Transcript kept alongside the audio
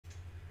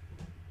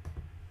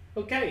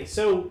Okay,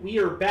 so we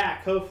are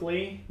back.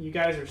 Hopefully, you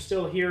guys are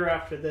still here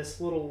after this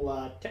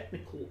little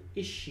technical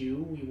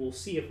issue. We will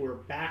see if we're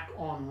back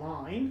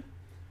online.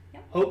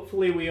 Yep.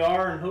 Hopefully we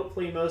are, and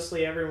hopefully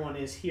mostly everyone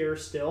is here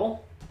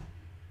still.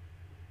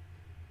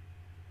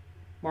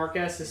 Mark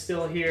S is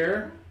still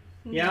here.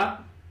 Mm-hmm. Yeah,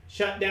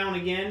 shut down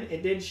again.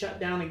 It did shut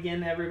down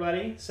again,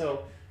 everybody.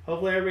 So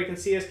hopefully everybody can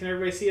see us. Can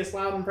everybody see us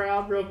loud and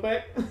proud real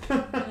quick?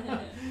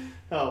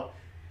 Oh,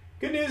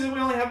 good news is we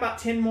only have about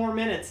 10 more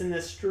minutes in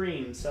this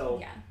stream. So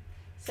yeah.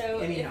 So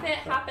anyhow, if it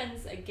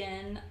happens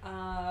again,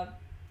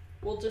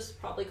 we'll just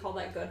probably call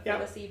that good for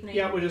this evening.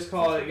 Yeah, we'll just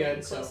call it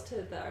good. Close to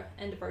the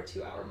end of our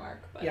 2-hour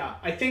mark. But. Yeah,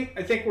 I think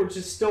we're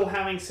just still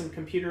having some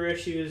computer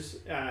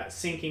issues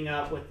syncing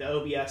up with the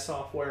OBS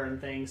software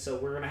and things. So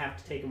we're gonna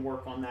have to take and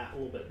work on that a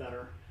little bit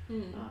better.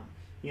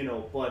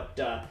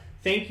 But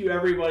thank you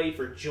everybody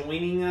for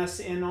joining us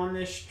in on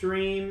this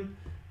stream.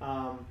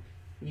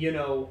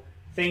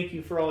 Thank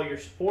you for all your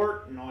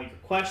support and all your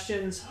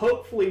questions.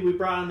 Hopefully we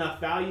brought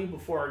enough value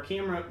before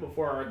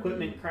our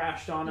equipment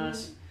crashed on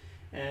us.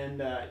 And,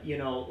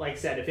 like I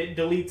said, if it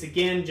deletes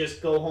again,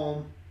 just go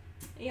home.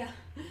 Yeah.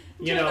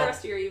 Enjoy the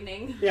rest of your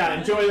evening. Yeah,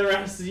 enjoy the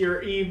rest of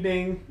your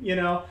evening.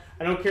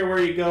 I don't care where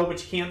you go, but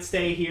you can't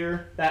stay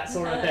here. That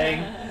sort of thing.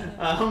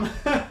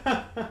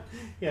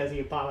 Yeah, so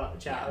you can pop out the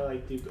chat. I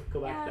like to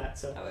go back to that.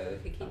 So that way we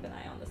could keep an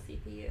eye on the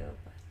CPU.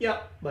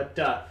 Yep, but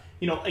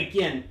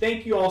again,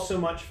 thank you all so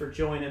much for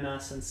joining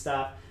us and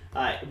stuff.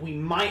 We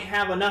might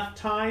have enough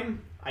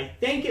time. I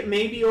think it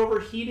may be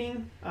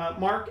overheating,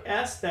 Mark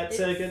S. That's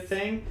a good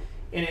thing,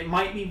 and it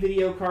might be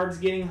video cards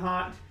getting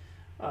hot.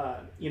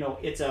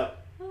 It's a.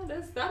 Oh,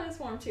 that is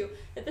warm too.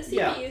 The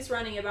CPU is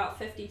running about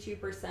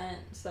 52%.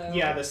 So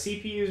yeah, the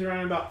CPU is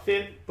running about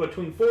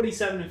between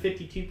 47 and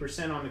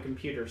 52% on the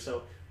computer.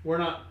 So. We're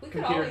not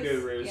computer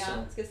gurus. Yeah, so. I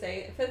was going to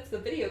say, if it's the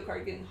video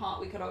card getting hot,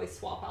 we could always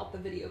swap out the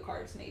video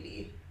cards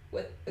maybe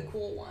with the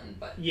cool one.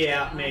 But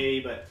yeah, maybe,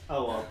 but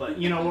oh well. But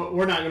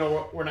we're not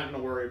gonna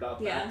worry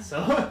about that.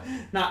 So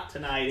not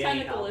tonight.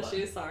 Technical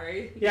issues,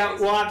 sorry. Yeah,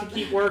 we'll have to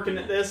keep working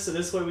at this, so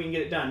this way we can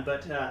get it done.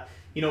 But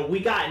we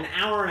got an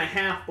hour and a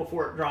half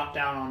before it dropped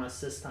out on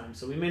us this time,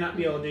 so we may not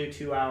be able to do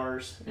 2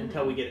 hours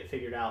until we get it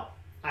figured out.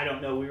 I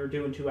don't know. We were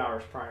doing 2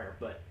 hours prior,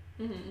 but.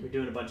 We're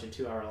doing a bunch of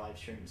 2-hour live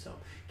streams. So,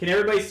 can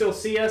everybody still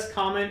see us?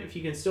 Comment if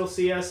you can still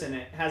see us and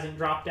it hasn't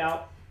dropped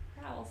out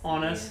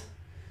on us.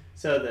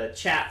 So the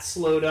chat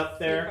slowed up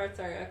there.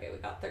 Sorry, okay, we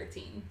got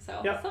 13.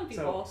 So some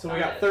people. So we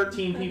got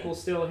 13 people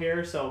still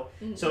here. So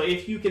so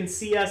if you can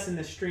see us and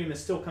the stream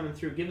is still coming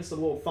through, give us a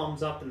little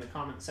thumbs up in the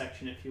comment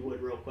section if you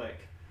would, real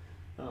quick.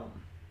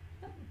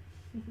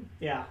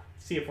 Yeah.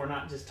 See if we're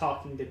not just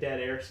talking to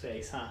dead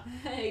airspace, huh?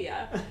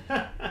 Yeah.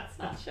 It's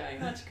not showing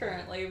much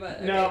currently, but...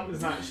 Okay. No,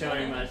 it's not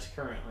showing much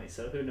currently,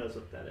 so who knows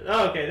what that is.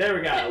 Oh, okay, there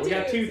we go. We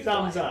got 2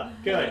 thumbs up.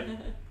 Good.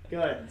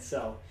 Good.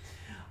 So,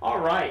 all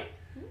right.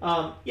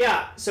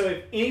 So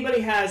if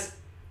anybody has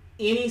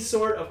any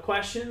sort of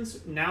questions,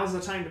 now's the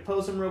time to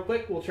pose them real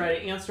quick. We'll try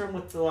to answer them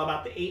with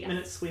about the 8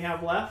 minutes we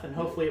have left, and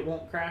hopefully it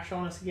won't crash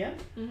on us again.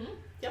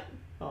 Yep.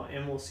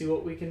 And we'll see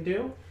what we can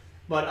do.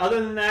 But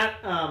other than that...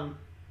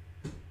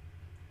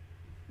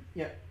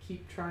 yeah,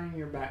 keep trying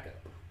your backup.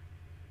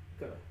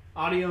 Good.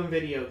 Audio and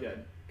video,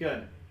 good.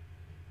 Good.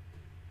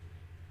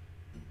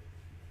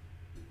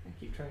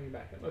 Keep trying your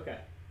backup. Okay.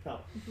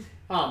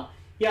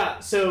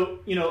 So,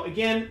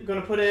 again, going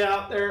to put it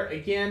out there.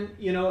 Again,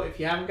 if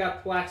you haven't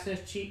got the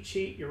blacksmith cheat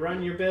sheet, you're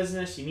running your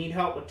business, you need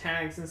help with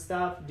tags and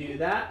stuff, do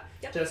that.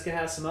 Yep. Jessica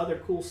has some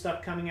other cool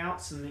stuff coming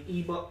out, some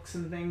ebooks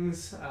and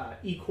things,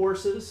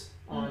 e-courses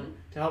on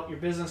to help your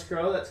business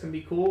grow. That's going to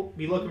be cool.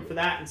 Be looking for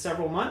that in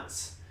several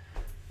months.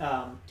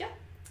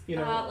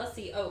 Let's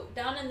see. Oh,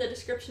 down in the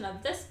description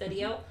of this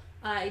video,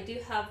 I do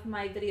have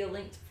my video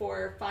linked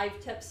for 5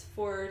 tips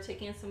for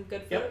taking some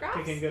good photographs.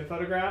 Taking good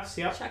photographs,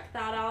 yep. Check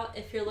that out.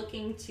 If you're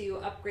looking to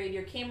upgrade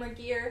your camera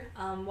gear,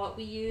 what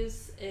we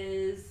use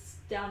is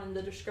down in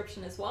the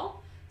description as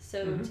well.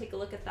 So take a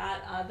look at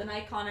that. The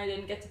Nikon, I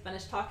didn't get to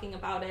finish talking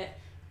about it,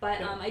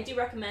 but I do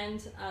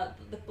recommend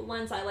the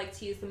lens I like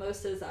to use the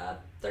most is a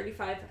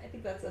 35. I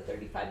think that's a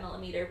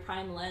 35mm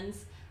prime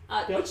lens.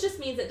 Which just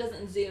means it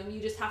doesn't zoom. You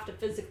just have to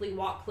physically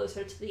walk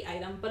closer to the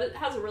item. But it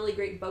has a really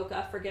great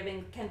bokeh for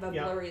giving kind of a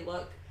blurry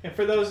look. And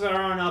for those that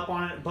aren't up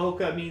on it,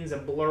 bokeh means a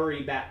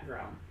blurry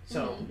background.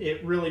 So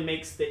it really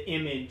makes the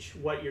image,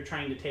 what you're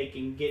trying to take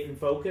and get in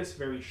focus,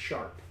 very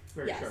sharp.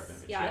 Very sharp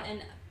image. Yeah,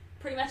 and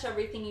pretty much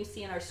everything you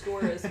see in our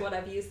store is what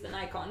I've used the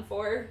Nikon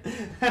for.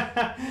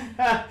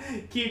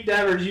 Keep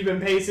Devers, you've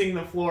been pacing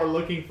the floor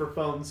looking for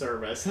phone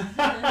service.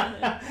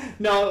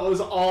 No, it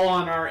was all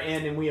on our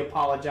end, and we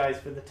apologize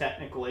for the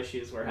technical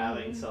issues we're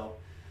having. So,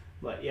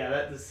 but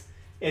yeah,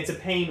 it's a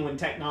pain when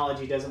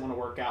technology doesn't want to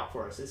work out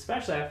for us,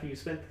 especially after you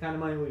spent the kind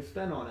of money we've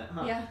spent on it,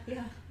 huh? Yeah,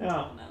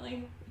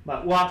 definitely.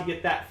 But we'll have to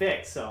get that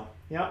fixed. So,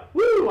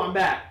 woo, I'm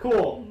back.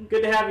 Cool.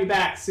 Good to have you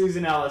back,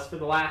 Susan Ellis, for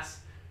the last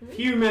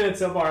few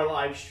minutes of our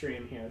live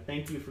stream here.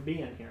 Thank you for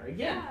being here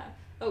again.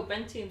 Oh,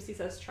 Ben Toombs, he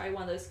says try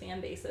one of those fan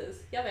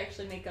bases. Yeah, they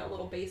actually make a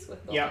little base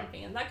with built-in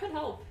fan. That could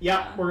help.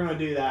 Yep, we're gonna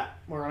do that.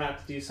 We're gonna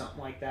have to do something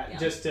like that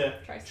just to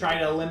try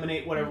to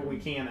eliminate whatever we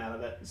can out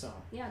of it. So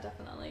yeah,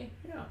 definitely.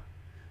 Yeah,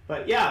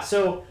 but yeah,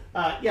 so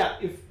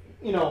if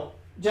you know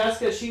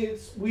Jessica,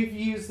 we've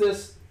used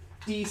this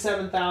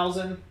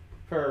D7000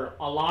 for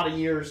a lot of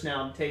years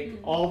now to take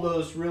all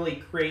those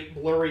really great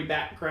blurry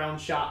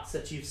background shots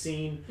that you've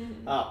seen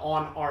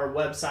on our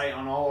website,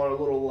 on all our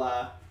little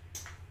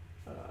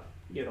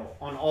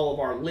on all of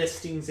our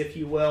listings, if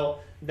you will.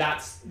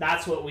 That's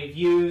what we've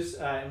used,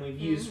 and we've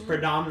used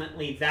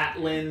predominantly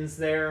that lens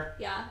there.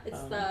 Yeah, it's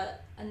a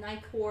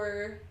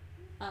Nikkor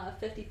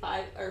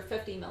 55 or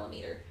 50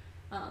 millimeter.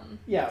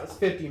 Yeah, it's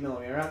 50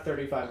 millimeter, not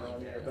 35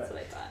 millimeter. That's what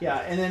I thought. Yeah,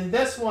 and then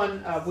this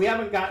one, we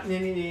haven't gotten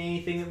into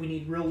anything that we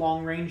need real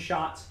long range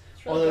shots.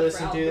 Really although this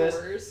will do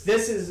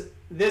this.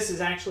 This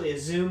is actually a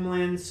zoom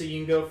lens, so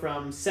you can go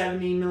from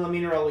 70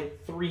 millimeter all the way to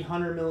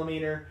 300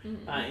 millimeter,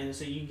 and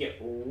so you can get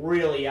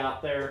really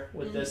out there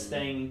with this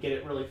thing and get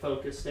it really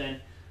focused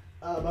in.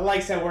 But like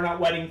I said, we're not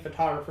wedding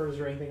photographers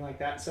or anything like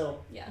that,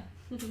 so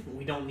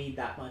we don't need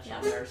that much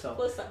on there. So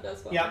close up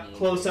does well. Yeah,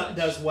 close up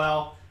does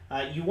well.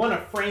 You want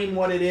to frame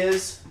what it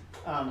is.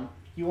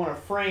 You want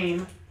to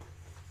frame.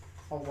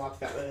 I'll walk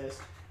that way.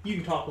 You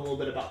can talk a little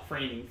bit about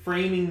framing.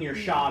 Framing your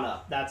shot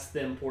up. That's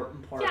the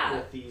important part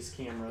with these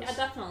cameras. Yeah,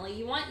 definitely.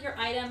 You want your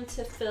item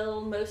to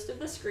fill most of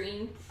the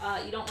screen.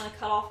 You don't want to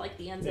cut off like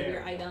the ends of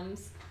your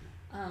items.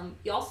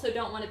 You also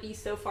don't want to be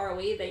so far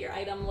away that your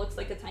item looks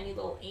like a tiny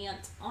little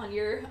ant on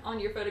your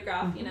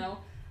photograph, you know.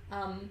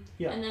 And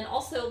then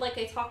also, like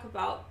I talk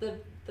about the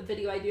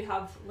video I do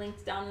have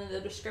linked down in the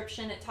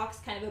description, it talks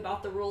kind of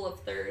about the rule of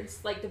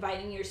thirds, like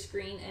dividing your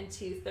screen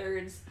into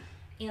thirds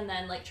and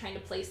then like trying to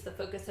place the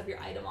focus of your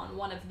item on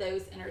one of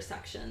those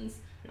intersections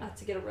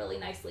to get a really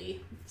nicely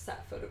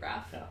set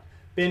photograph. Yeah.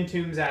 Ben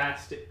Toombs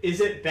asked,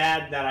 is it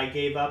bad that I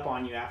gave up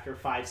on you after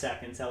 5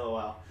 seconds,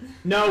 LOL?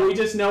 No, we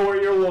just know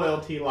where your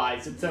loyalty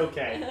lies. It's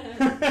okay.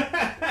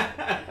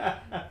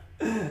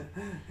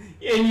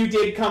 And you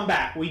did come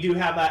back. We do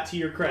have that to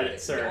your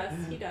credit, sir.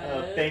 Yes, he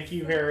does. Thank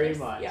you very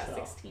much. Yeah,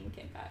 16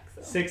 came back.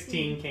 So.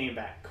 16 came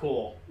back.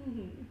 Cool.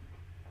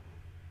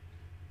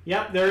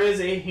 Yep, there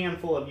is a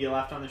handful of you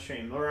left on the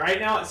stream. Right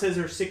now it says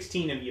there's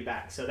 16 of you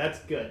back, so that's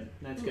good.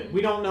 That's good.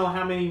 We don't know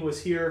how many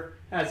was here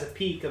as a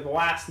peak of the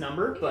last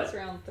number, but it's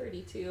around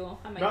 32.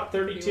 About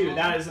 32.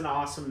 That is an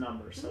awesome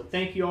number. So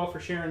thank you all for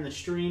sharing the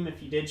stream.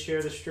 If you did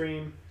share the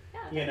stream,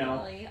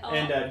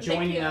 and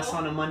joining us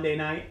on a Monday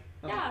night.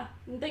 Yeah,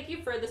 and thank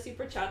you for the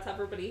super chats,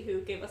 everybody who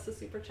gave us a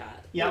super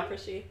chat. We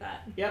appreciate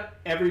that. Yep,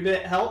 every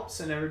bit helps,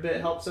 and every bit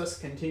helps us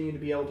continue to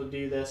be able to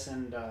do this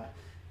and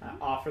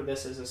offer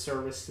this as a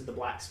service to the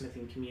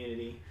blacksmithing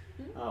community.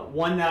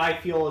 One that I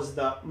feel is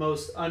the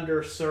most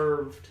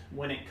underserved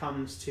when it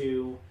comes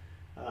to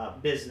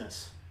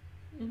business.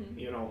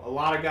 You know, a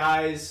lot of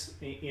guys,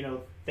 you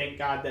know, thank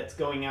God that's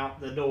going out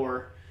the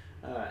door.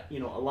 You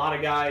know, a lot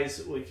of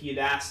guys, if you'd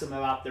ask them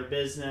about their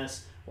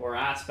business or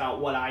ask about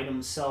what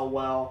items sell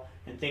well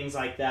and things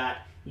like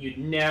that, you'd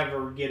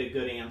never get a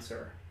good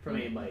answer from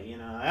anybody. You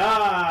know,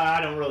 I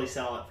don't really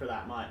sell it for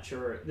that much,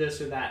 or this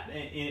or that.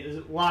 And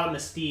it's a lot of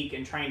mystique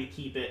and trying to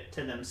keep it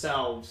to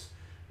themselves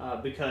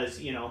because,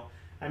 you know,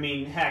 I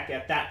mean, heck,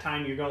 at that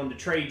time you're going to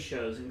trade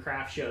shows and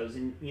craft shows,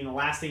 and, you know,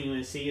 last thing you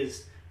want to see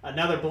is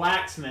another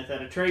blacksmith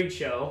at a trade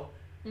show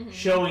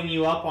showing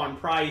you up on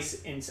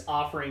price and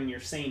offering your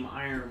same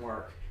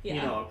ironwork, you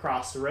know,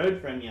 across the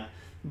road from you.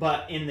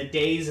 But in the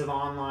days of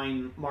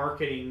online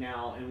marketing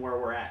now and where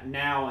we're at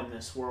now in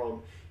this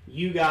world,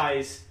 you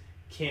guys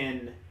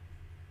can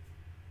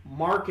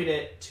market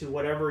it to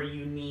whatever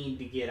you need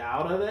to get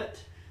out of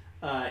it.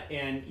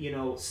 And, you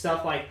know,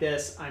 stuff like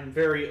this, I'm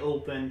very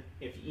open.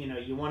 If, you know,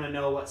 you want to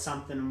know what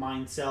something of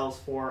mine sells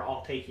for,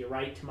 I'll take you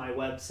right to my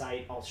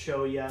website. I'll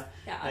show you.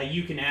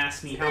 You can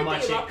ask me how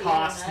much it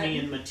costs me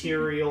in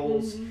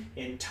materials,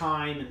 in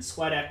time, and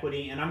sweat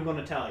equity, and I'm going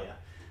to tell you.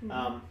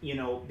 You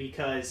know,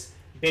 because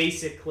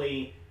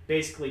basically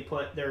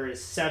put, there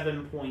is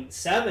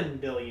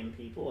 7.7 billion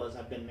people, as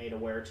I've been made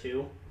aware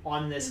to,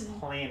 on this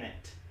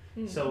planet.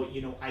 So,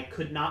 you know, I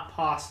could not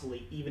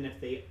possibly, even if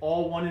they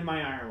all wanted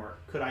my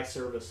ironwork, could I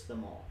service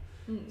them all.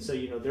 So,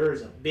 you know, there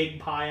is a big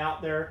pie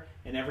out there,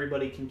 and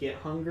everybody can get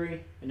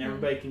hungry, and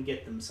everybody can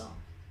get them some.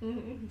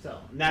 So,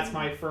 and that's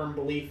my firm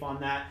belief on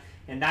that,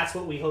 and that's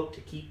what we hope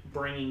to keep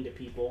bringing to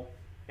people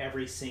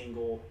every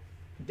single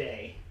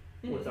day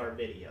with our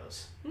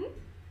videos.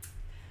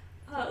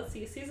 Let's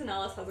see, Susan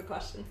Ellis has a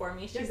question for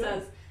me. She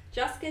says,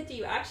 Jessica, do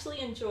you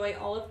actually enjoy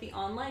all of the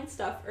online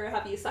stuff, or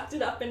have you sucked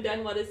it up and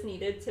done what is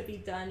needed to be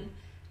done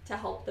to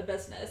help the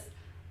business?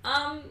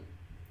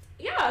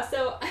 Yeah,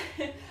 so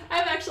I'm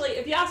actually,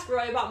 if you ask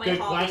Roy about my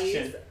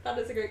hobbies, that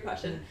is a great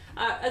question.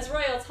 As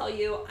Roy will tell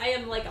you, I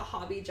am like a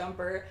hobby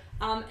jumper,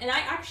 and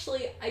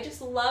I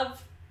just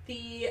love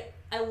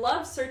I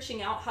love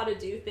searching out how to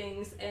do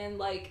things and,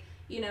 like,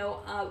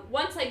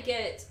 once I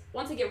get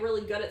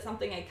really good at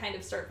something, I kind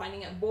of start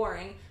finding it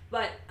boring.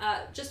 But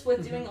just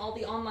with doing all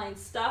the online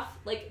stuff,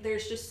 like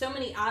there's just so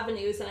many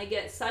avenues, and I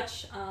get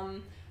such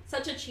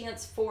a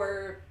chance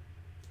for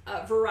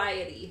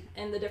variety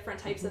in the different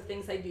types of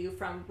things I do,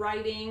 from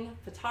writing,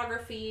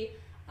 photography,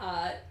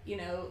 the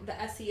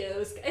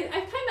SEOs.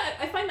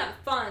 I find that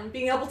fun,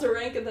 being able to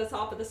rank at the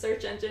top of the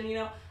search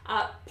engine.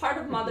 Part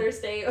of Mother's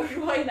Day,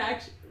 Roy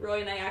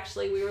and I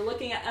actually, we were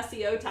looking at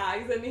SEO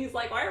tags, and he's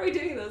like, "Why are we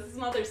doing this? It's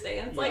Mother's Day."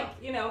 And it's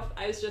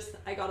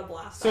I got a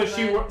blast. So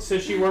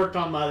she worked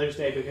on Mother's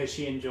Day because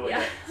she enjoyed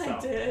it. So. I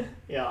did.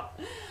 Yeah.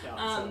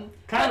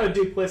 Kind of a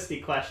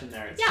duplicity question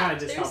there. It's kind of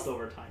just helped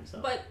over time.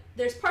 So. But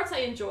there's parts I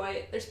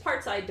enjoy. There's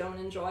parts I don't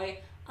enjoy.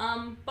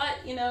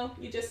 But you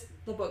just,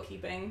 the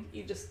bookkeeping,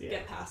 you just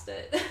get past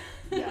it.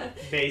 Yeah,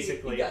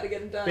 basically. you got to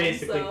get it done.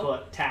 Basically,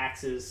 put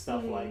taxes,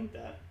 stuff like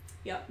that.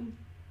 Yep.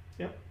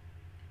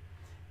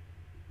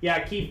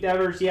 Yeah, Keith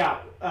Devers. Yeah,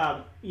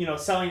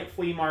 selling at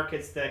flea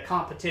markets, the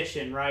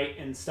competition, right,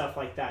 and stuff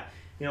like that.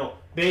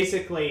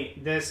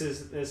 Basically, this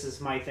is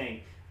my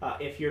thing.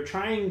 If you're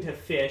trying to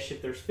fish,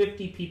 if there's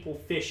 50 people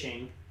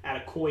fishing at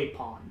a koi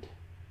pond,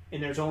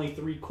 and there's only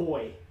 3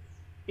 koi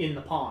in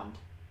the pond,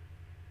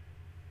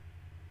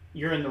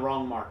 you're in the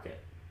wrong market.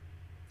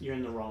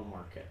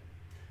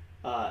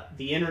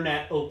 The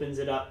internet opens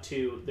it up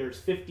to there's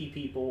 50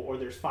 people or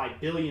there's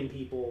 5 billion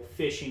people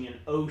fishing an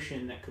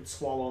ocean that could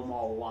swallow them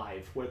all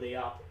alive, where they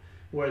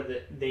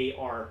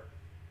are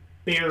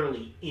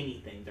barely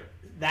anything. They're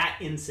that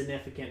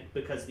insignificant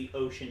because the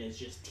ocean is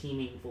just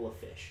teeming full of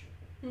fish,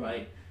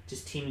 right?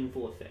 Just teeming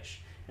full of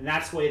fish. And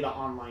that's the way the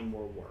online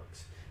world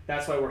works.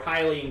 That's why we're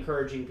highly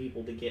encouraging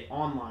people to get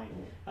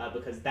online,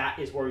 because that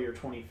is where your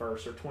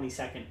 21st or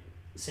 22nd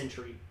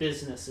century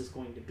business is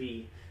going to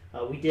be.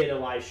 We did a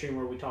live stream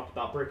where we talked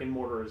about brick and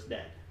mortar is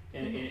dead,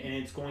 and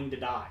it's going to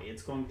die.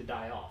 It's going to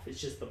die off.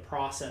 It's just the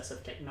process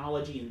of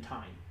technology and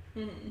time.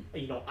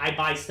 I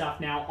buy stuff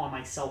now on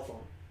my cell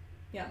phone.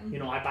 Yeah.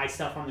 I buy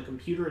stuff on the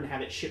computer and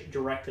have it shipped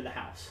direct to the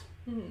house.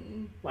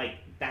 Like,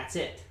 that's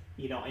it.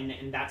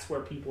 And that's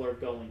where people are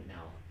going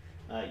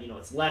now.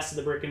 It's less of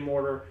the brick and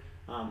mortar.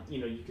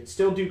 You can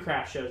still do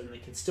craft shows and they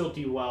can still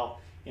do well.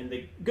 And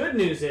the good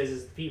news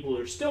is the people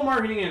who are still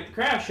marketing at the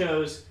craft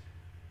shows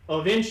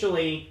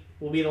eventually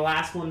will be the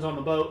last ones on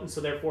the boat, and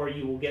so therefore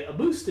you will get a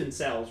boost in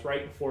sales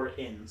right before it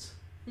ends.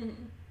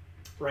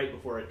 Right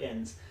before it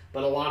ends.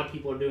 But a lot of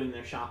people are doing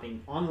their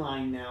shopping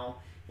online now,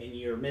 and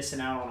you're missing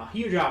out on a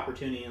huge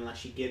opportunity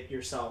unless you get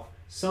yourself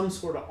some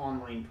sort of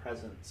online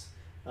presence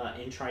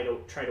and try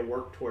to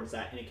work towards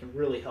that, and it can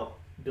really help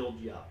build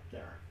you up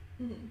there.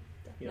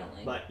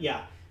 Definitely. But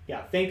yeah,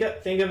 think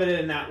of it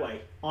in that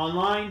way.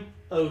 Online,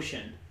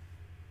 ocean.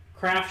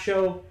 Craft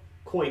show,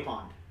 koi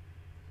pond.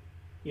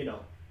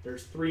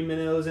 There's 3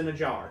 minnows in a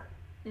jar.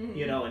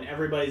 And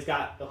everybody's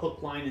got a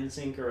hook, line, and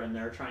sinker, and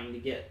they're trying to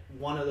get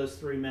one of those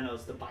 3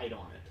 minnows to bite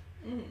on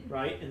it.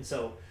 Right? And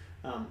so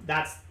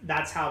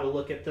that's how to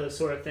look at those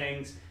sort of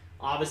things.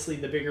 Obviously,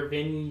 the bigger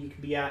venue you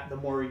can be at, the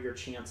more your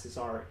chances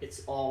are.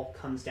 It's all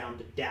comes down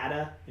to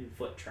data and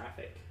foot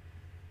traffic.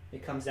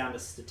 It comes down to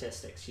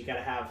statistics. You got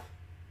to have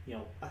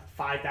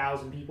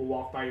 5,000 people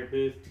walk by your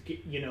booth to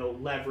get,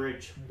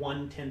 leverage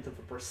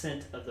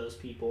 0.1% of those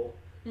people,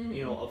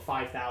 of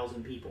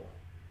 5,000 people.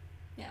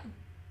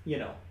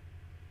 Yeah.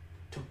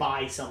 To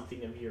buy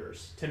something of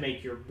yours, to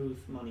make your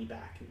booth money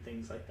back and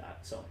things like that.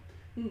 So,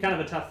 kind of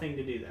a tough thing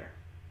to do there.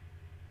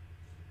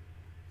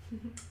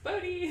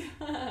 Bodie!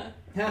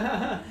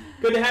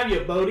 Good to have you,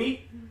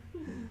 Bodie.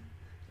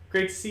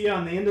 Great to see you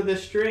on the end of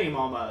this stream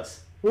almost.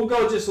 We'll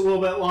go just a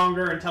little bit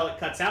longer until it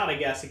cuts out, I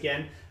guess,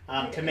 again.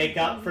 To make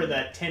up for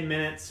the 10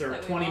 minutes or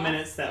 20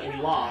 minutes that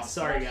we lost.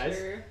 Sorry, guys.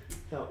 Sure.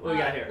 So, what we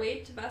got here?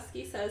 Wade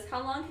Tabesky says,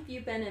 how long have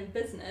you been in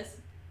business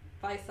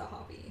vice a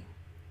hobby?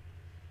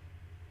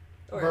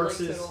 Or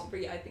versus,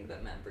 I think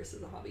that meant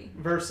versus a hobby.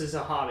 Versus a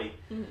hobby.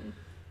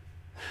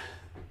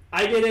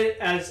 I did it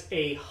as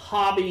a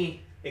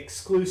hobby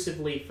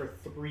exclusively for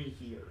 3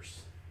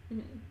 years.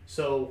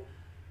 So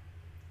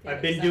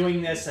I've been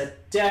doing this a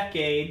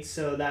decade,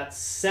 so that's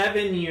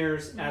 7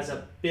 years as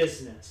a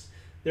business.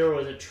 There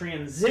was a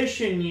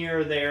transition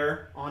year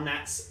there on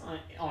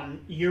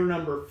year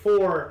number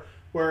 4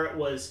 where it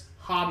was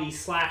hobby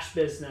 /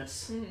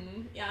 business.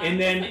 Yeah,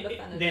 and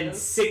then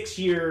 6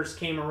 years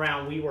came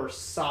around. We were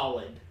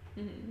solid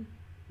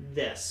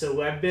this.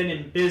 So I've been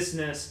in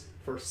business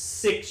for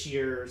 6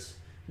 years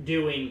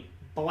doing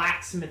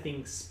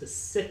blacksmithing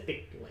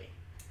specifically.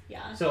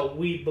 Yeah. So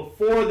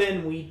before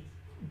then we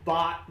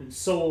bought and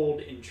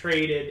sold and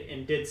traded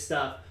and did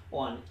stuff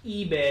on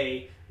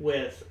eBay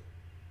with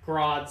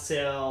garage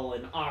sale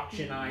and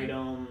auction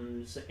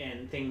items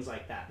and things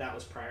like that. That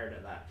was prior to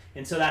that.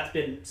 And so that's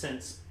been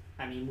since,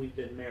 we've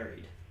been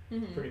married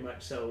pretty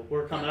much. So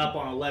we're coming up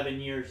on 11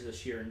 years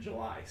this year in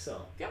July.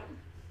 So,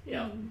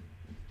 yeah.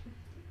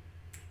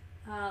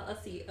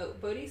 Let's see. Oh,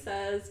 Bodie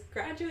says,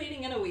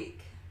 graduating in a week.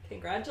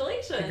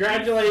 Congratulations.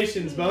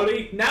 Congratulations,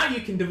 Bodie. Now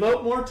you can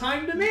devote more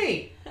time to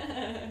me.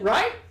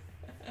 Right?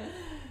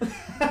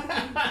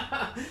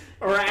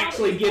 or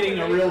actually getting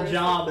a real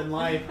job in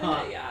life,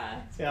 huh?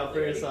 Yeah. Yeah, for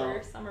yourself.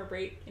 For summer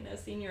break,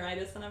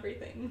 senioritis and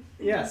everything.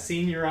 Yeah,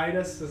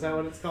 senioritis, is that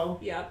what it's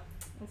called? Yep,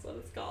 that's what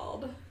it's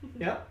called.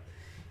 Yep.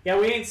 Yeah,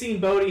 we ain't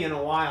seen Bodie in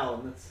a while,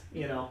 and it's,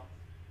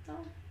 Oh.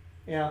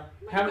 Yeah,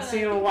 haven't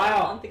seen him in a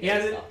while. He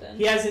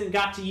hasn't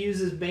got to use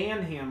his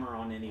band hammer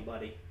on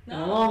anybody in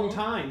a long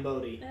time,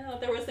 Bodie. No,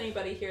 if there was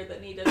anybody here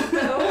that needed it,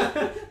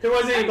 though. There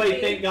wasn't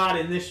anybody, thank God,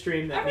 in this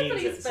stream that needs it.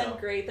 Everybody's been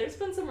great. There's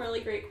been some really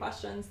great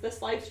questions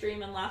this live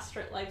stream and last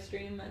live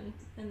stream and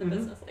the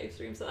business live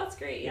stream, so that's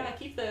great. Yeah,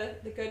 keep the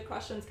good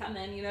questions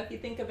coming. If you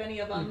think of any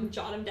of them,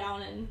 jot them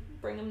down and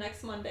bring them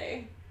next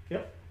Monday.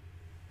 Yep.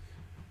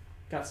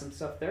 Got some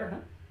stuff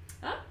there,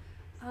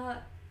 huh?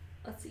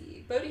 Let's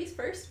see. Bodie's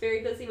first,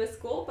 very busy with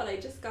school, but I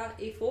just got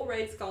a full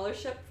ride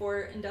scholarship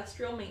for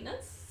industrial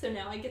maintenance, so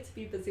now I get to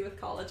be busy with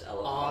college.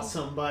 LOL.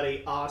 Awesome,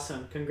 buddy.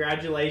 Awesome.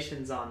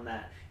 Congratulations on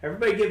that.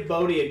 Everybody give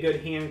Bodie a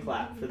good hand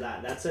clap for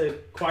that. That's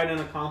quite an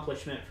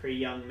accomplishment for a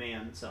young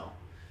man. So,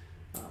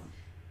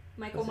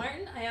 Michael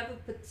Martin, I have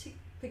a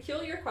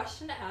peculiar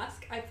question to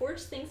ask. I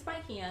forge things by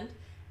hand,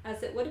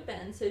 as it would have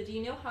been, so do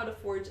you know how to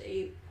forge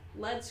a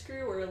lead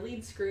screw or a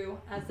lead screw,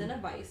 as in a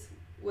vise,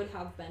 would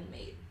have been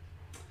made?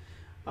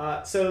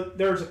 So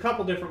there's a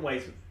couple different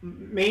ways.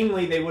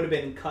 Mainly they would have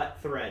been cut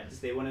threads.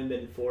 They wouldn't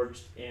have been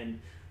forged. And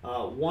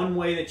one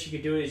way that you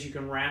could do it is you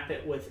can wrap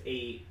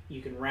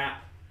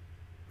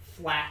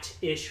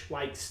flat-ish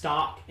like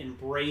stock and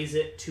braze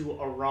it to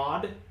a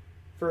rod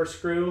for a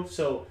screw,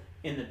 so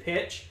in the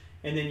pitch,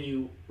 and then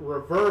you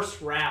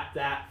reverse wrap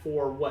that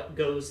for what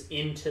goes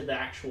into the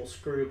actual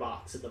screw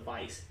box of the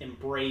vise and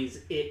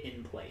braze it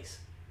in place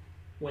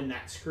when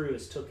that screw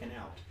is taken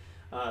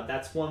out.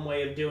 That's one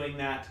way of doing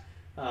that.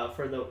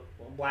 For the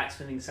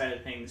blacksmithing side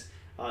of things,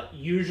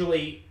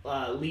 usually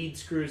lead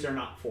screws are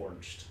not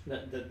forged.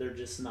 They're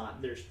just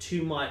not. There's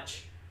too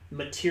much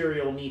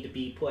material need to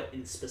be put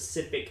in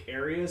specific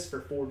areas for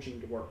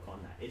forging to work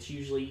on that. It's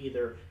usually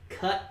either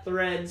cut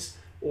threads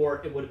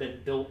or it would have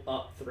been built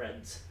up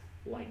threads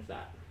like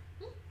that.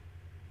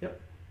 Yep.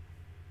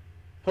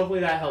 Hopefully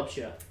that helps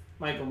you,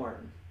 Michael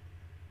Martin.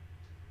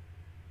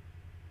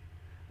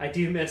 I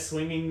do miss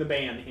swinging the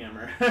band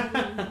hammer.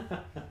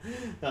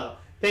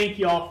 Thank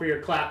you all for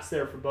your claps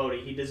there for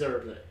Bodie. He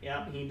deserves it.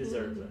 Yeah, he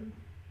deserves it.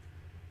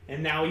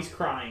 And now he's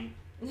crying.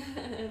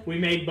 We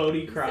made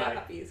Bodie cry. He's so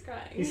happy he's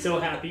crying. He's so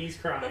happy he's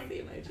crying. That's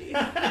the emoji.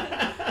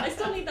 I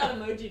still need that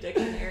emoji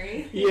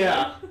dictionary.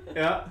 Yeah.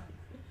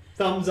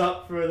 Thumbs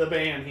up for the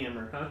band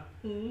hammer, huh?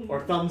 Or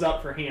thumbs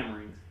up for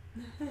hammering.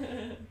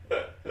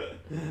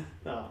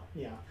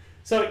 Yeah.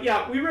 So,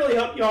 yeah, we really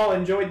hope you all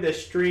enjoyed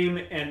this stream.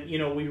 And,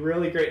 we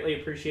really greatly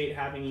appreciate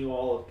having you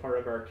all as part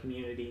of our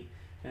community.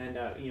 And,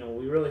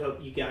 we really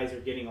hope you guys are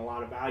getting a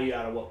lot of value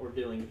out of what we're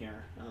doing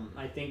here.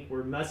 I think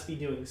we must be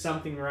doing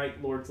something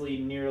right. Lord's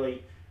leading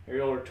nearly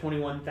over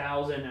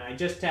 21,000. And I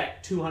just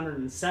tagged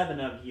 207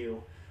 of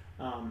you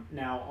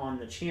now on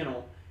the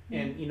channel.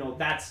 And,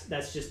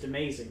 that's just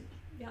amazing.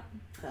 Yeah.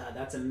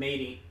 That's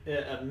amazing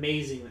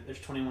that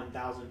there's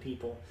 21,000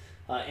 people.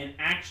 And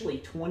actually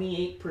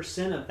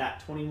 28% of that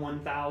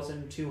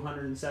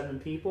 21,207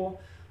 people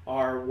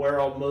are where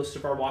most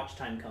of our watch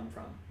time come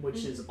from,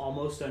 which is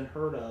almost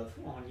unheard of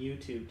on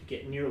YouTube, to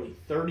get nearly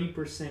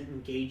 30%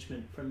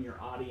 engagement from your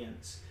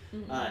audience.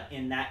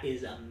 And that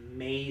is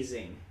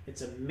amazing.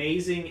 It's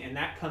amazing, and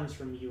that comes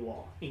from you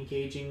all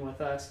engaging with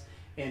us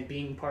and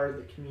being part of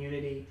the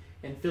community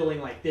and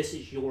feeling like this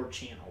is your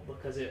channel,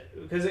 because it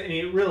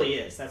really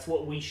is. That's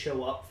what we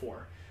show up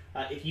for.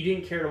 If you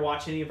didn't care to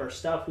watch any of our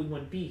stuff, we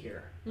wouldn't be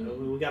here.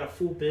 We got a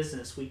full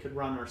business we could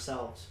run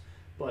ourselves,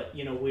 but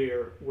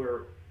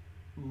we're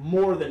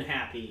more than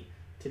happy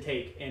to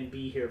take and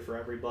be here for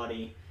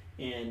everybody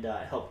and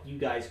help you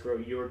guys grow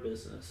your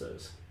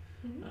businesses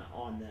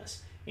on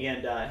this,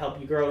 and help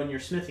you grow in your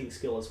smithing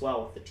skill as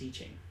well with the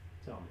teaching.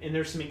 So, and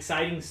there's some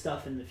exciting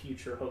stuff in the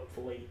future,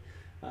 hopefully,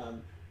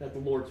 that the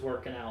Lord's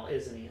working out,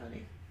 isn't He,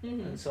 honey?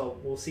 And so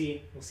we'll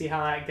see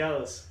how that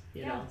goes.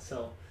 You know,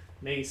 so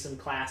maybe some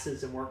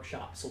classes and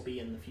workshops will be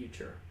in the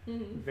future,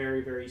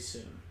 very, very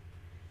soon.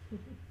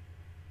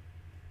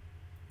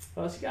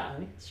 What else you got,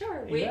 honey?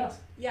 Sure.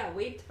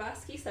 Wade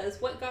Tabasky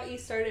says, what got you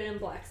started in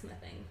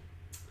blacksmithing?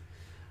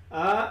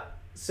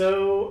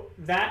 So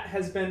that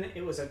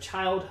it was a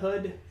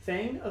childhood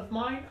thing of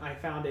mine. I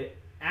found it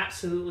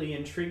absolutely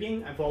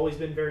intriguing. I've always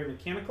been very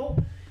mechanical.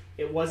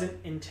 It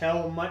wasn't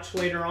until much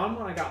later on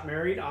when I got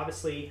married.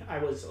 Obviously, I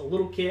was a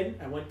little kid.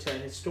 I went to a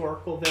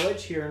historical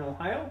village here in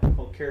Ohio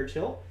called Carriage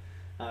Hill.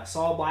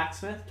 Saw a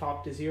blacksmith,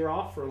 talked his ear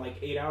off for like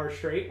 8 hours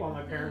straight while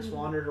my parents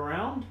wandered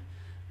around.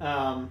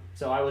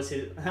 So I was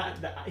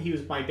he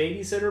was my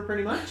babysitter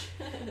pretty much.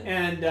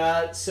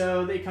 And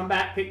so they come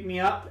back, pick me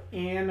up,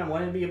 and I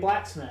wanted to be a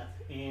blacksmith.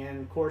 And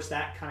of course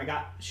that kind of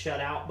got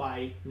shut out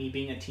by me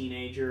being a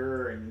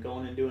teenager and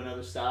going and doing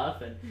other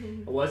stuff. And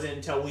it wasn't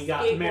until we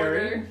got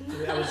married.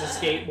 I was a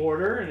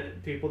skateboarder,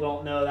 and people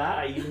don't know that.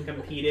 I even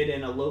competed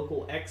in a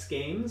local X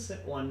Games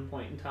at one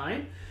point in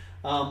time.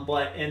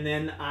 And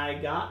then I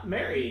got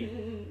married,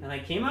 and I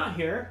came out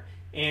here,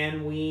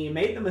 and we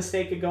made the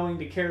mistake of going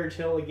to Carriage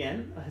Hill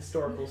again, a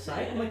historical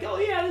site. I'm like, oh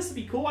yeah, this would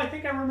be cool. I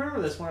think I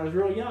remember this when I was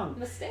real young.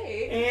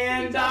 Mistake.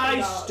 And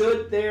I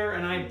stood there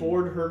and I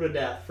bored her to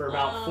death for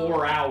about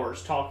 4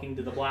 hours talking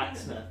to the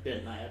blacksmith,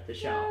 didn't I, at the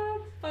shop? Yeah,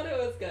 but it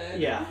was good.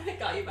 Yeah. It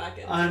got you back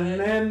into it. And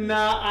then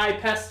I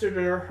pestered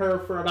her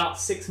for about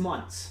 6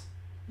 months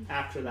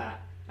after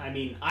that. I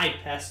mean, I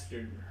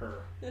pestered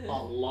her a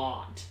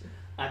lot.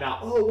 About,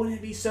 oh, wouldn't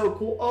it be so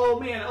cool? Oh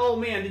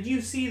man, did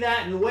you see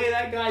that? And the way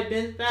that guy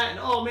bent that? And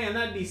oh man,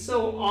 that'd be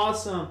so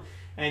awesome.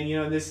 And you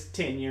know, this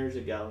 10 years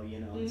ago, you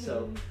know,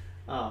 so,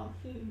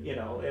 you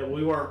know,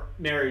 we weren't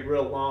married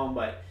real long,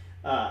 but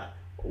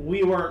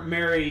we weren't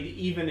married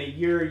even a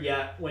year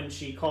yet when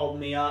she called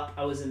me up.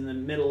 I was in the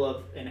middle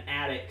of an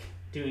attic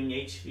doing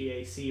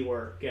HVAC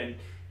work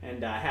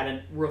and I had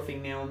a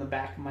roofing nail in the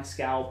back of my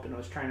scalp and I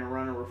was trying to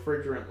run a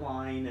refrigerant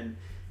line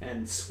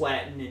and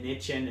sweating and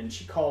itching, and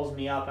she calls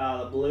me up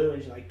out of the blue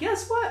and she's like,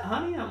 guess what,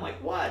 honey? I'm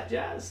like, what,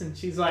 Jess? And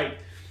she's like,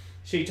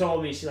 she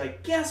told me, she's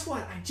like, guess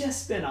what? I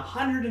just spent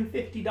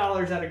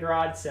 $150 at a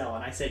garage sale.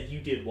 And I said, you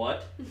did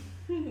what?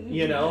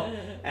 You know?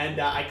 And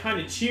I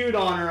kind of chewed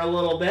on her a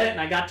little bit, and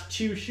I got to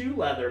chew shoe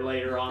leather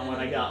later on when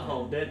I got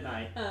home, didn't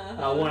I?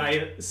 When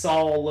I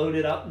saw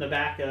loaded up in the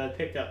back of a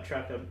pickup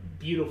truck a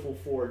beautiful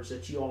Forge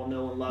that you all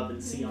know and love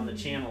and see on the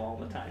channel all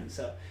the time.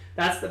 So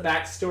that's the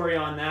backstory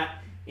on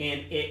that.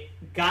 And it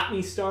got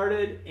me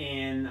started,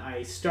 and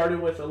I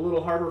started with a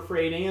little Harbor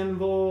Freight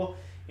anvil,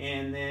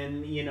 and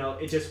then, you know,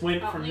 it just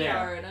went out from in the there.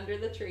 Yard, under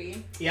the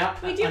tree.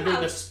 Yep, under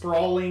the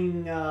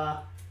sprawling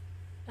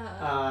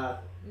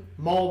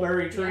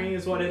mulberry tree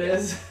is what it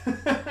is.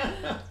 What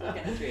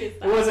kind of tree is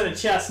that? It wasn't a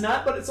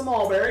chestnut, but it's a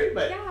mulberry.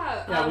 But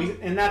yeah,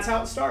 and that's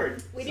how it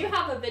started. We do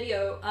have a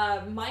video.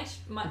 My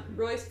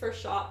Roy's first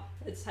shop.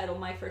 It's titled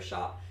My First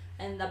Shop,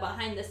 and the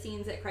behind the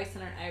scenes at Christ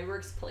Centered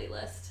Ironworks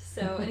playlist.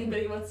 So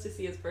anybody wants to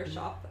see his first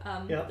shop,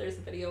 there's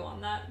a video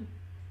on that.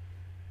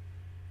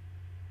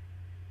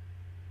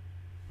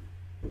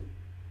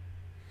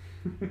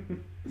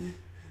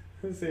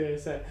 Let's see what I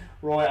said.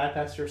 Roy, I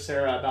pester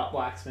Sarah about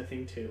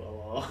blacksmithing too.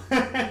 LOL.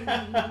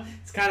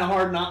 It's kind of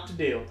hard not to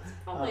do.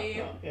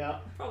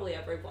 Probably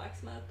every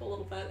blacksmith a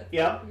little bit. If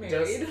Yep.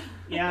 married.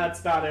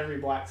 It's about every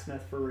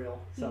blacksmith for real.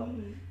 So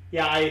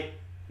I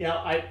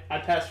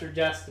pestered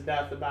Jess to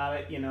death about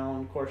it. You know,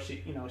 and of course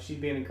she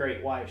being a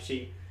great wife,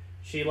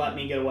 she let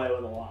me get away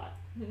with a lot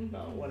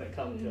when it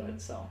comes to it.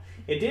 So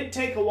it did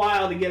take a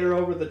while to get her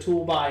over the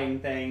tool buying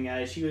thing.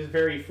 She was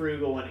very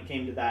frugal when it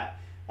came to that.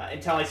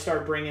 Until I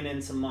started bringing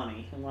in some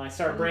money. And when I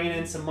started bringing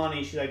in some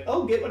money, she's like,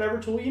 oh, get whatever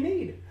tool you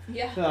need.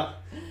 Yeah. So,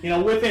 you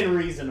know, within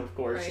reason, of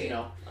course, right. You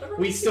know. Whatever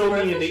We still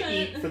needed efficient.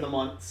 to eat for the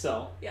month,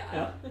 so.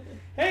 Yeah.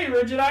 Hey,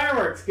 Rigid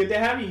Ironworks, good to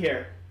have you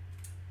here.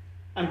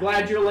 I'm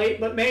glad you're late,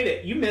 but made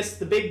it. You missed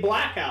the big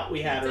blackout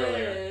we had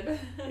earlier.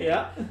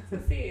 Yeah.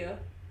 Let's see. How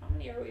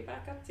many are we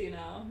back up to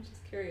now? I'm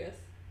just curious.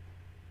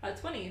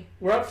 20.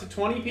 We're up to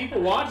 20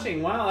 people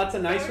watching. Wow, that's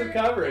a nice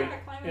recovery.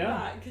 Climbing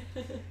back.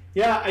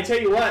 Yeah, I tell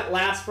you what,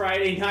 last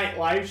Friday night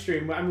live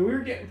stream, I mean, we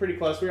were getting pretty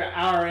close. We were an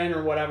hour in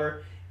or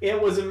whatever.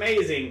 It was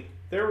amazing.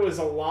 There was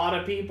a lot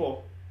of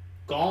people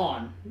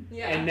gone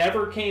and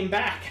never came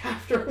back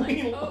after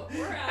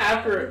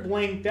after it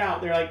blinked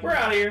out. They're like, we're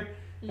out of here.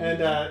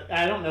 And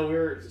I don't know, we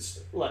were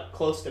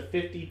close to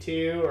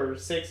 52 or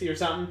 60 or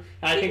something.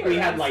 And I think we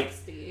had like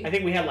 60. I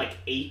think we had like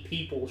 8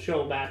 people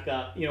show back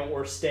up, you know,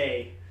 or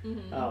stay.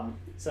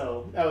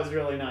 So that was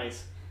really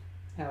nice.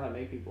 How that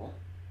make people? What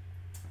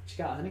you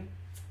got, honey?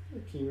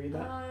 Can you read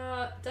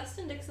that?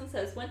 Dustin Dixon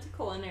says, went to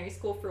culinary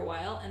school for a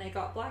while and I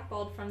got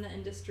blackballed from the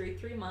industry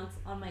 3 months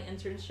on my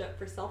internship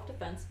for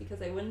self-defense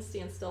because I wouldn't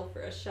stand still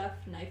for a chef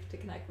knife to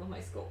connect with my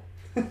skull.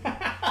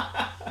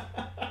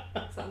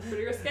 Sounds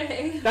pretty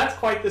risque. That's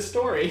quite the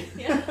story.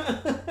 Yeah.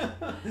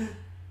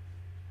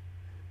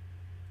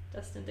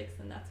 Dustin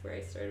Dixon, that's where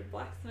I started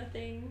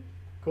blacksmithing.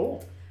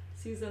 Cool.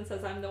 Susan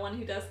says, I'm the one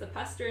who does the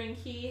pestering.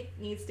 He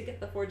needs to get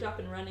the forge up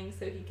and running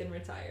so he can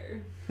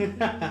retire.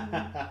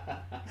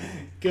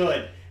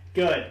 Good.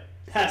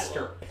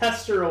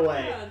 Pester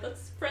away. Yeah,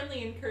 that's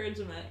friendly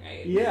encouragement,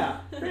 right? Yeah,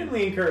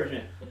 friendly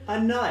encouragement. A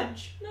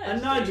nudge a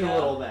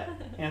little bit.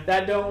 And if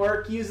that don't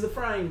work, use the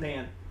frying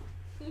pan.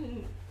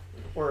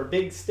 Or a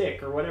big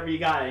stick, or whatever you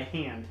got at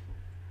hand.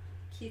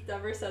 Keith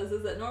Dever says,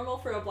 is it normal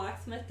for a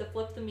blacksmith to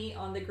flip the meat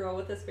on the grill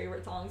with his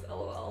favorite tongs?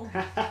 LOL.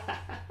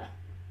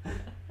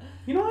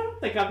 You know, I don't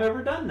think I've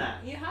ever done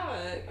that. You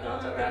haven't. I'll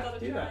have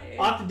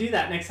to do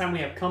that next time we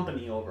have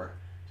company over.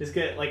 Just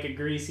get like a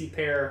greasy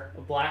pair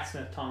of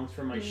blacksmith tongs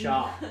from my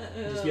shop.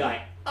 And just be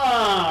like,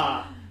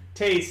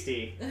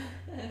 tasty.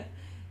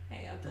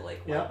 Hey, you have to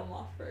like wipe them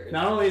off first.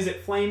 Not only is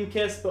it flame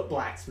kiss, but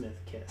blacksmith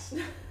kiss.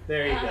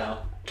 There you go.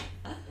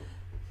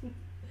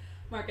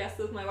 Mark S.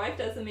 says, my wife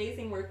does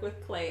amazing work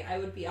with clay. I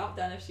would be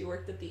outdone if she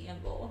worked at the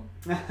anvil.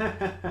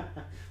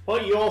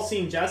 Well, you all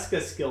seen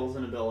Jessica's skills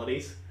and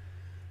abilities.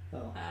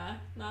 Oh.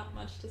 Not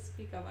much to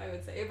speak of, I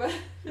would say, but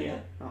yeah,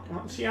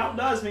 well, she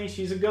outdoes me.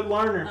 She's a good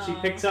learner. She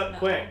picks up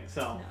quick.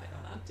 So no, I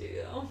don't have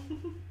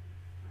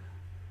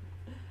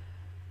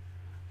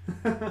to.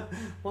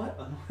 What?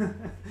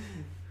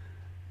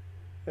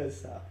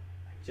 Because I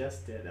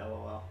just did,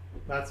 LOL.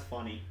 That's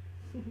funny.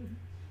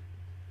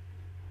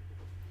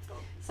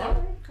 So,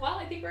 well,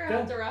 I think we're going to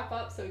have to wrap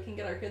up so we can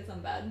get our kids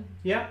on bed.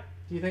 Yeah.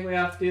 Do you think we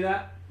have to do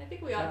that? I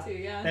think we ought to,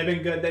 yeah. They've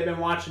been good. They've been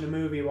watching a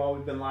movie while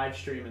we've been live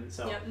streaming,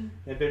 so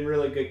they've been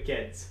really good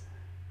kids.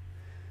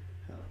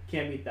 So,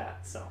 can't beat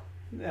that. So,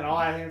 and I'll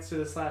answer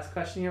this last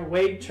question here.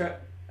 Wade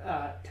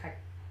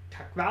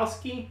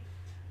Takwowski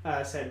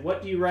said,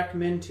 "What do you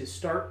recommend to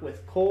start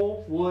with,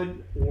 coal,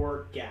 wood,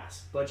 or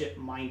gas? Budget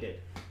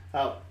minded."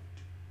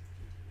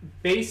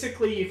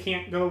 Basically, you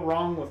can't go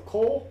wrong with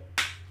coal.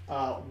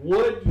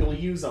 Wood, you'll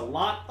use a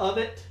lot of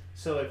it.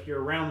 So if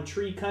you're around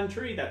tree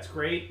country, that's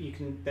great.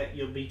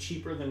 You'll be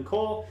cheaper than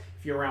coal.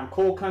 If you're around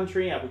coal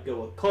country, I would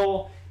go with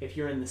coal. If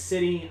you're in the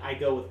city, I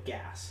go with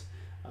gas.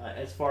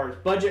 As far as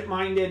budget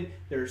minded,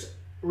 there's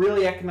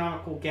really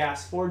economical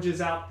gas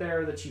forges out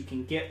there that you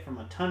can get from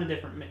a ton of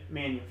different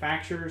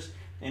manufacturers.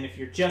 And if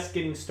you're just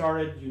getting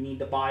started, you need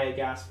to buy a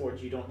gas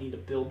forge. You don't need to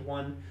build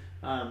one.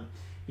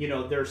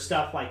 There's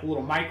stuff like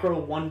little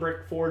micro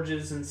 1-brick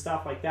forges and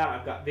stuff like that.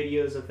 I've got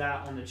videos of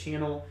that on the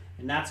channel,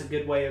 and that's a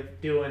good way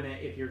of doing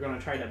it if you're going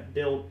to try to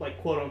build,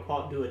 like, quote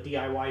unquote, do a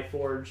DIY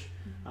forge,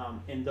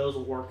 and those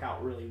will work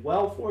out really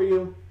well for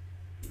you.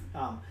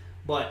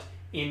 But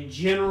in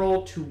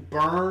general, to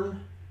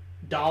burn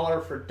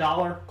dollar for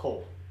dollar,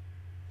 coal.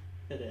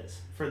 It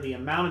is. For the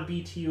amount of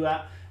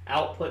BTU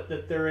output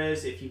that there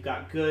is, if you've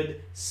got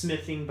good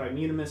smithing by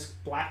Munimus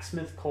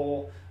blacksmith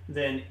coal,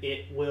 then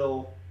it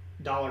will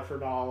dollar for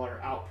dollar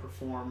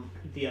outperform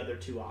the other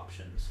two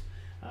options.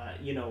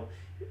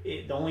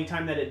 The only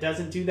time that it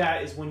doesn't do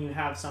that is when you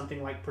have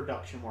something like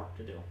production work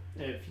to do.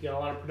 If you got a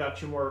lot of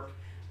production work,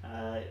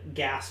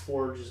 gas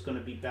forge is going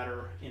to be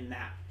better in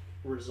that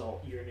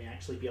result. You're going to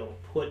actually be able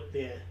to put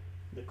the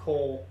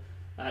coal,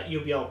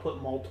 you'll be able to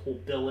put multiple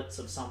billets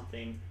of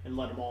something and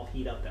let them all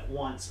heat up at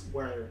once,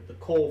 where the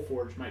coal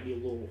forge might be a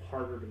little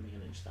harder to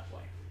manage that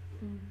way.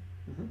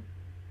 Mm-hmm.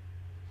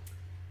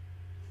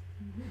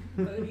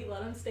 Bodie,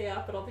 let him stay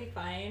up. It'll be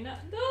fine.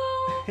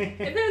 No,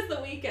 if it was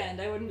the weekend,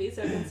 I wouldn't be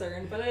so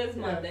concerned. But it is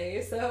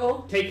Monday,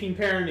 so taking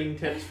parenting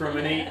tips from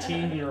an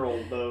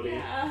 18-year-old, Bodie.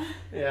 Yeah.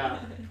 Yeah.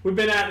 We've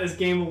been at this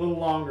game a little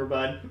longer,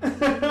 bud.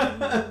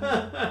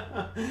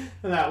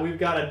 We've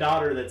got a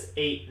daughter that's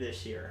 8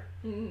 this year.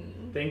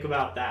 Think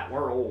about that.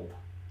 We're old,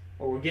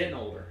 or we're getting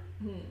older.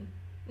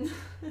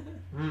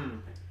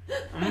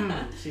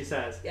 She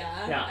says.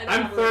 Yeah.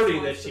 I'm 30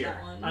 this year.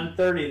 I'm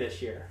 30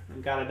 this year.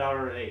 I've got a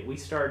daughter at 8. We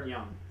started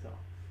young, so.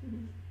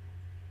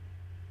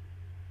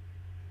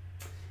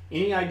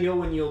 Any idea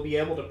when you'll be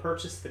able to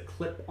purchase the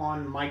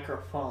clip-on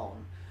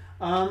microphone?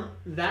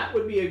 That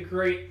would be a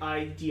great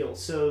ideal.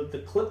 So the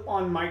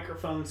clip-on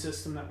microphone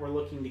system that we're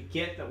looking to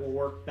get that will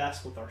work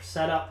best with our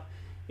setup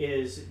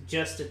is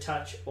just a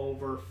touch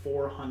over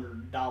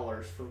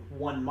 $400 for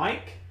one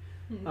mic,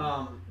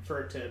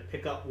 for it to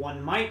pick up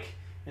one mic.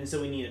 And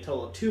so we need a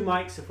total of 2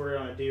 mics if we're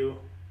going to do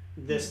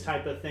this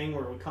type of thing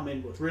where we come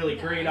in with really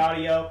great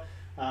audio.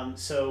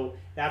 So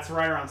that's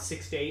right around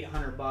 $600 to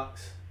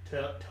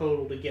 $800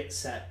 total to get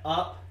set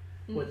up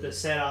with the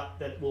setup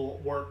that will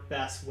work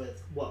best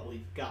with what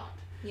we've got.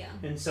 Yeah.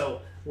 And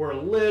so we're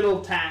a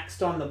little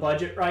taxed on the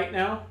budget right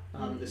now.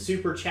 The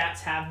super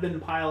chats have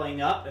been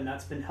piling up, and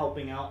that's been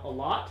helping out a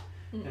lot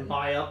and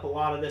buy up a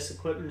lot of this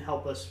equipment,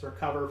 help us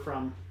recover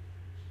from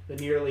the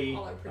nearly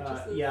all our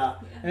purchases. I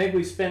think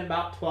we spent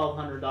about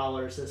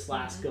 $1,200 this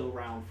last go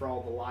round for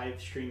all the live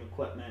stream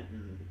equipment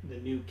and the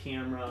new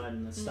camera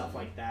and the stuff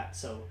like that.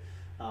 So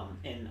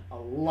and a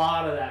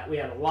lot of that, we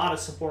had a lot of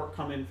support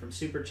come in from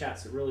super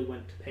chats that really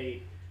went to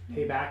pay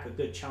back a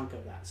good chunk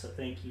of that. So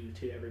thank you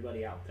to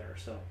everybody out there.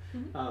 So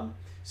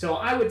so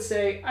I would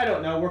say, I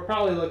don't know, we're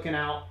probably looking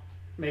out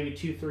maybe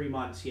 2-3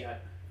 months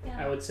yet.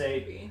 I would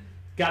say maybe.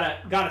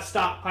 Gotta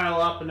stockpile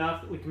up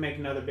enough that we can make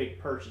another big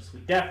purchase. We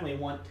definitely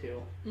want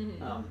to,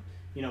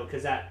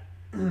 because that,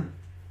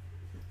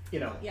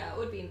 Yeah, it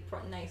would be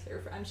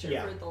nicer, I'm sure,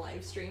 for the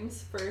live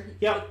streams,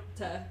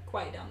 to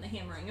quiet down the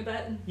hammering a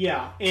bit.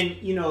 Yeah, and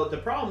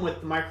the problem with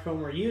the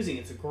microphone we're using,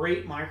 it's a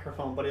great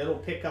microphone, but it'll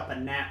pick up a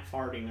gnat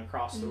farting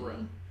across the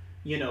room.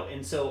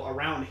 And so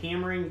around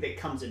hammering, that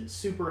comes in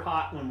super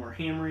hot when we're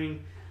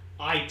hammering.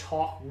 I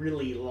talk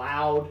really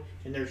loud,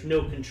 and there's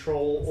no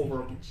control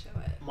over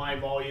my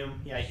volume.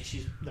 Yeah,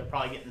 they're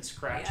probably getting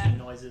scratching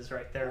noises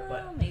right there.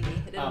 Well, but maybe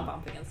it didn't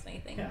bump against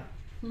anything. Yeah.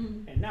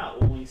 And now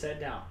when you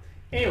sit down.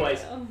 Anyways,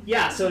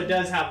 so it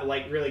does have a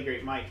really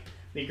great mic.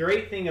 The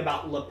great thing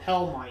about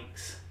lapel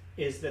mics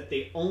is that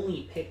they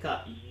only pick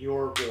up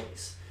your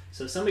voice.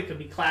 So somebody could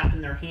be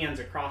clapping their hands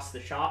across the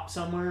shop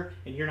somewhere,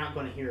 and you're not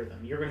going to hear them.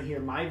 You're going to hear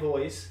my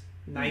voice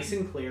nice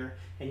and clear,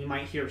 and you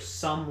might hear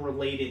some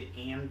related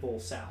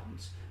anvil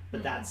sounds,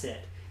 but that's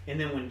it. And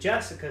then when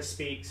Jessica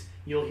speaks,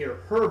 you'll hear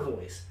her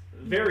voice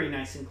very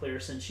nice and clear,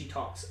 since she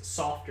talks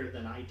softer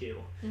than I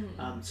do.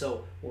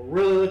 So we're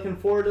really looking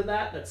forward to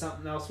that. That's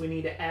something else we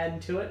need to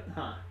add to it,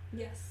 huh?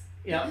 Yes.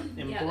 Yep,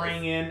 and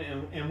bring in,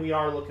 and we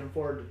are looking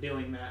forward to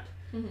doing that.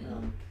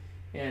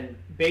 And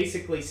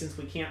basically, since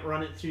we can't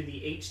run it through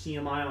the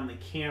HDMI on the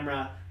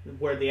camera,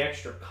 where the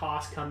extra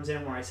cost comes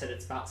in, where I said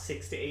it's about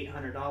 $600 to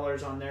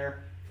 $800 on there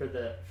for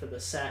the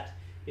set,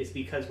 is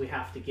because we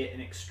have to get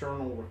an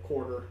external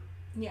recorder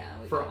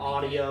for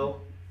audio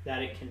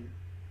that it can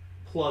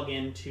plug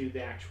into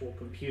the actual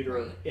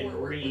computer and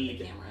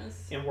read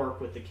and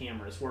work with the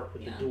cameras, work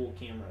with the dual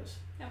cameras.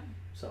 Yeah.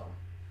 So,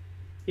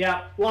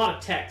 yeah, a lot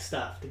of tech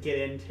stuff to get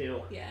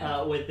into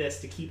with this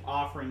to keep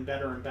offering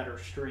better and better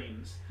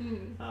streams.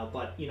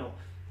 But, you know,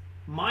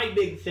 my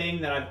big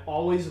thing that I've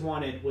always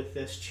wanted with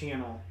this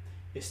channel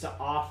is to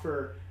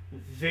offer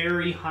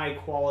very high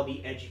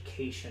quality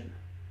education.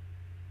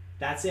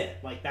 That's it.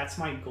 Like, that's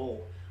my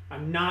goal.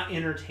 I'm not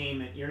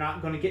entertainment. You're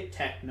not going to get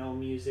techno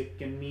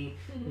music and me,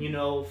 you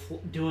know,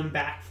 doing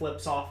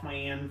backflips off my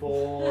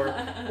anvil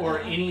or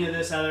any of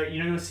this other.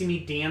 You're not going to see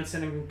me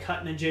dancing and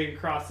cutting a jig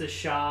across the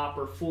shop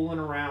or fooling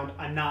around.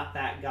 I'm not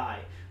that guy.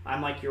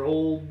 I'm like your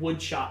old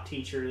wood shop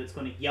teacher that's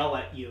going to yell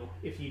at you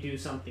if you do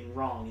something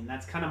wrong. And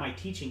that's kind of my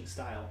teaching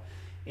style.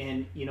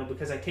 And, you know,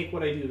 because I take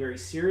what I do very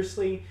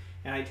seriously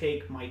and I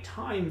take my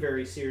time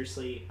very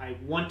seriously, I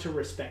want to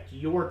respect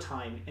your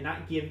time and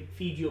not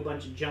feed you a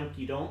bunch of junk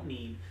you don't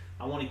need.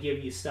 I want to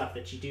give you stuff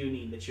that you do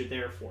need, that you're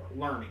there for.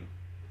 Learning.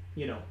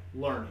 You know,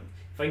 learning.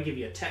 If I can give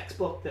you a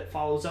textbook that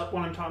follows up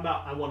what I'm talking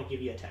about, I want to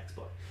give you a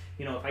textbook.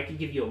 You know, if I could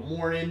give you a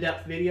more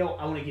in-depth video,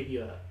 I want to give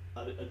you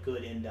a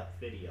good in-depth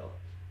video.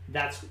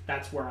 That's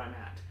where I'm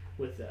at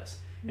with this.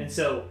 And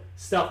so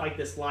stuff like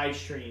this live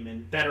stream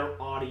and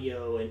better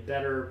audio and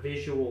better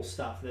visual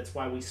stuff, that's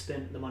why we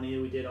spent the money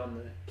that we did on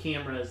the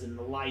cameras and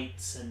the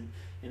lights and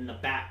the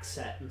back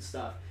set and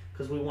stuff,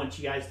 because we want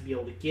you guys to be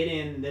able to get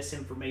in this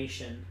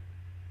information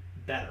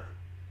better.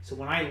 So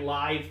when I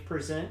live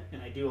present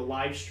and I do a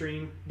live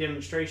stream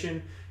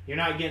demonstration, you're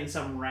not getting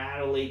some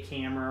rattly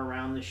camera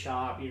around the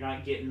shop. You're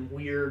not getting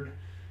weird,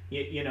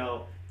 you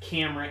know,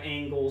 camera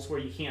angles where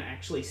you can't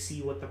actually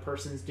see what the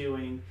person's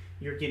doing.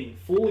 You're getting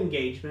full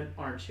engagement,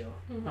 aren't you,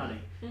 honey?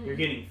 You're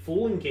getting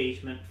full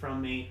engagement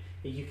from me.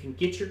 You can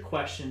get your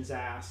questions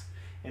asked.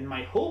 And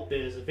my hope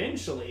is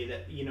eventually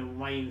that, you know, we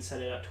might even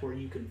set it up to where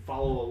you can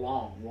follow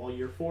along while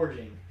you're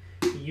forging.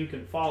 You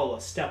can follow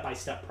a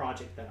step-by-step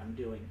project that I'm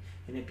doing,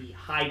 and it be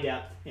high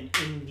depth and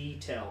in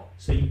detail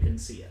so you can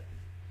see it.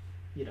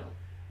 You know,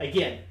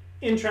 again,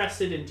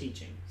 interested in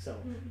teaching. So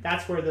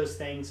that's where those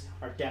things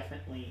are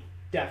definitely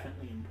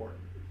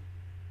important.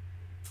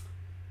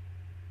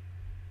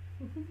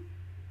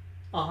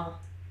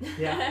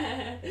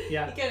 Yeah.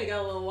 Yeah. You kind of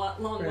got a little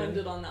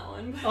long-winded on that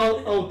one.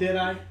 Oh, did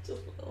I?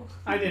 Just a little.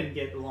 I didn't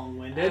get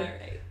long-winded. All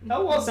right.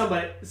 Oh, well,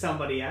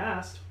 somebody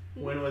asked.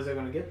 When was I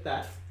going to get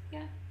that?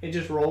 Yeah. It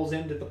just rolls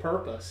into the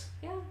purpose.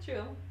 Yeah,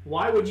 true.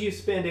 Why would you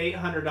spend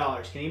 $800?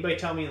 Can anybody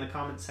tell me in the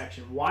comments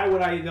section? Why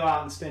would I go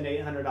out and spend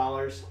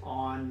 $800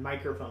 on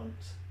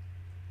microphones?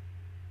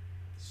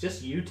 It's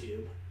just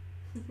YouTube,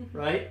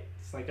 right?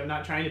 It's like I'm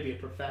not trying to be a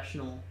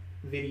professional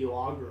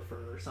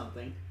videographer or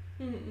something.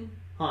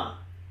 Huh?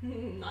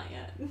 Not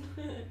yet.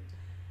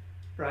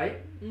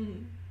 Right?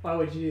 Why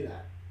would you do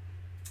that?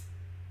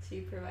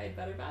 To provide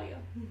better value.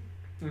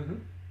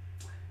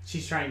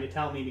 She's trying to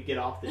tell me to get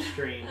off the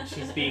stream.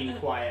 She's being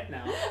quiet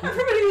now.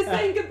 Everybody was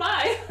saying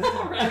goodbye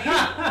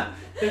already.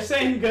 They're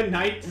saying good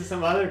night to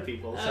some other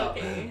people. So,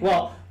 okay.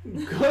 Well,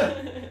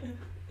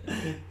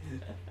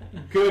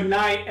 good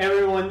night,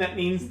 everyone that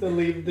needs to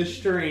leave the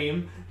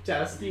stream.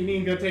 Just, you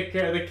need to go take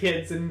care of the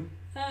kids and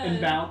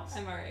bounce.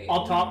 I'm alright.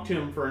 I'll talk to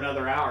him for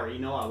another hour. You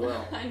know I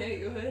will. I know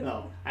you would.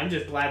 No, I'm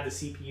just glad the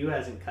CPU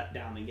hasn't cut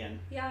down again.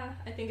 Yeah,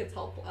 I think it's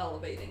helpful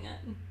elevating it.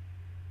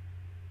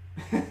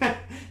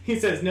 He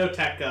says no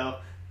techno.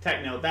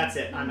 That's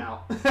it. I'm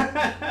out.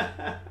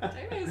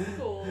 Techno's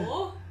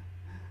cool.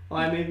 Well,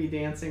 I may be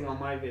dancing on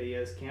my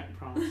videos. Can't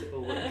promise it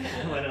will look,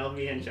 but it'll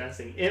be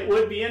interesting. It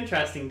would be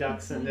interesting,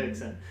 Ducks and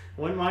Dixon.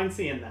 Wouldn't mind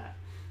seeing that.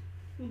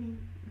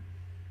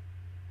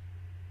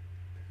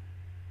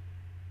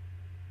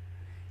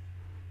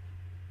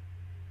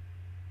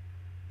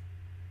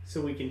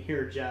 So we can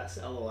hear Jess.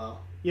 LOL.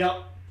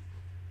 Yep.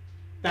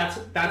 That's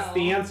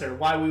the answer.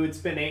 Why we would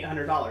spend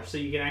 $800 so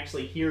you can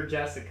actually hear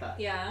Jessica.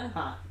 Yeah.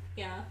 Huh.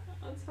 Yeah.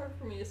 It's hard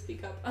for me to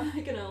speak up. I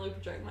can only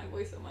project my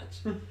voice so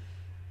much.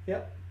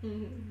 Yep.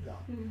 So.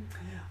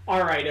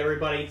 All right,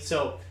 everybody.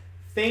 So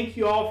thank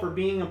you all for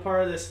being a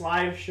part of this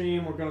live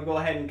stream. We're going to go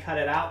ahead and cut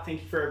it out.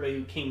 Thank you for everybody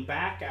who came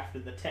back after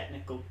the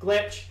technical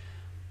glitch.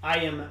 I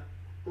am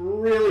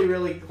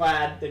really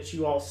glad that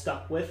you all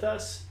stuck with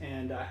us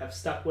and have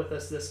stuck with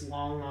us this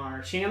long on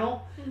our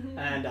channel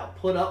and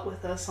put up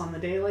with us on the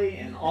daily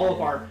and all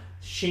of our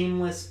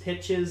shameless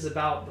pitches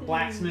about the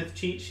blacksmith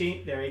cheat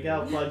sheet. There you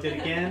go, plugged it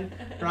again,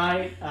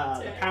 right?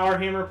 The power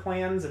hammer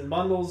plans and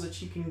bundles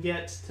that you can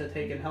get to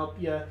take and help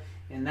you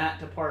in that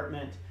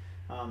department.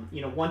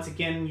 You know, once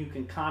again, you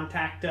can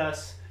contact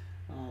us,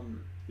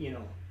 you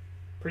know,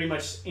 pretty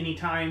much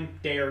anytime,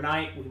 day or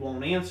night. We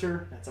won't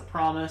answer. That's a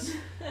promise.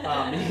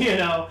 You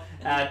know,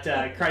 at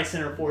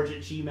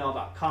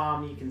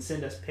christcenterforge@gmail.com. You can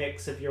send us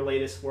pics of your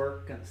latest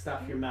work and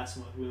stuff you're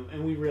messing with,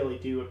 and we really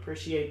do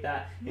appreciate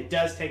that. It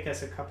does take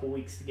us a couple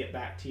weeks to get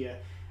back to you,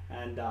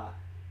 and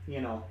you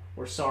know,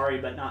 we're sorry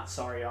but not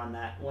sorry on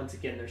that. Once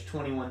again, there's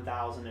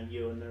 21,000 of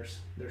you, and there's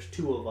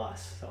 2 of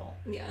us, so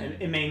yeah,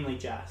 and mainly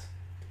Jess.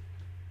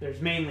 There's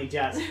mainly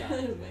Jess stuff.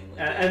 mainly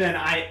And then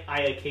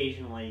I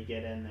occasionally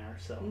get in there.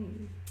 So,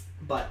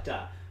 but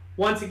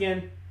once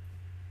again,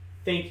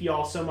 thank you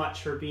all so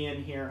much for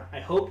being here. I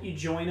hope you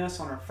join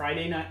us on our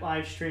Friday night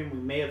live stream. We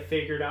may have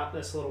figured out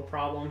this little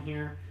problem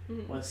here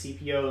with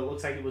CPO. It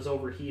looks like it was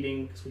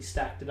overheating because we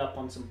stacked it up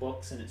on some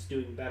books, and it's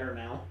doing better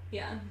now.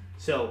 Yeah.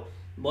 So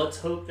let's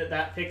hope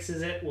that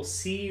fixes it. We'll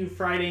see you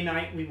Friday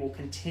night. We will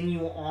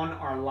continue on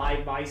our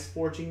live vise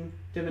forging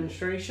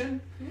demonstration,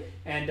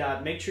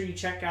 and make sure you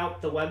check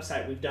out the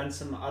website. We've done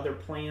some other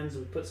plans.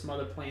 We put some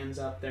other plans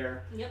up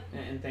there,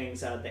 and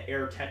things. The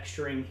air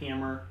texturing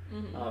hammer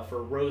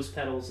for rose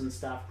petals and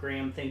stuff.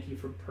 Graham, thank you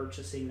for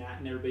purchasing that,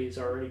 and everybody's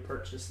already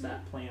purchased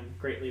that plan.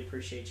 Greatly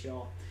appreciate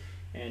y'all.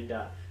 And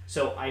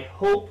so I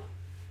hope.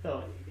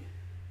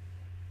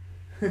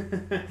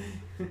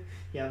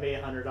 Yeah, pay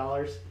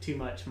 $100. Too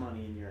much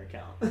money in your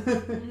account.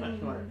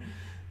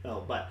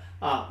 No, but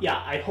yeah,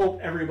 I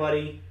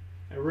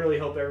really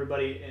hope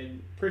everybody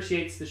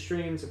appreciates the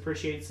streams,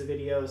 appreciates the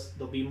videos.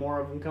 There'll be more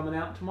of them coming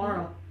out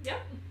tomorrow.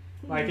 Yep.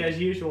 Like as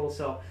usual.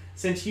 So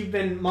since you've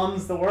been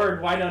mum's the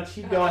word, why don't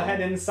you go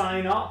ahead and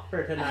sign off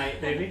for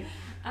tonight, baby?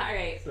 All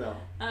right. So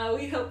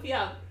we hope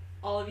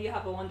all of you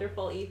have a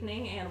wonderful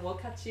evening, and we'll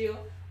catch you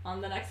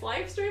on the next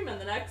live stream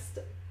and the next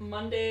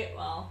Monday,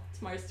 well,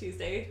 tomorrow's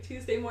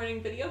Tuesday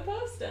morning video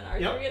post, and our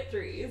 3 at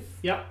 3s.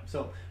 Yep.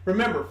 So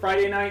remember,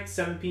 Friday night,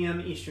 7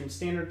 p.m. Eastern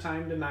Standard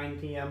Time to 9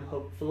 p.m.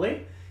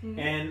 hopefully,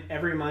 and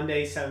every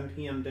Monday, 7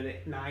 p.m. to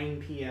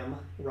 9 p.m.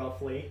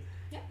 roughly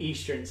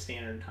Eastern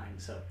Standard Time.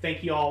 So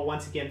thank you all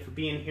once again for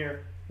being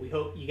here. We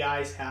hope you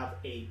guys have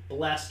a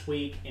blessed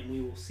week, and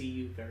we will see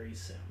you very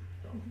soon.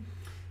 So,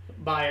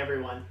 bye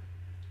everyone.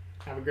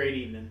 Have a great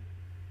evening.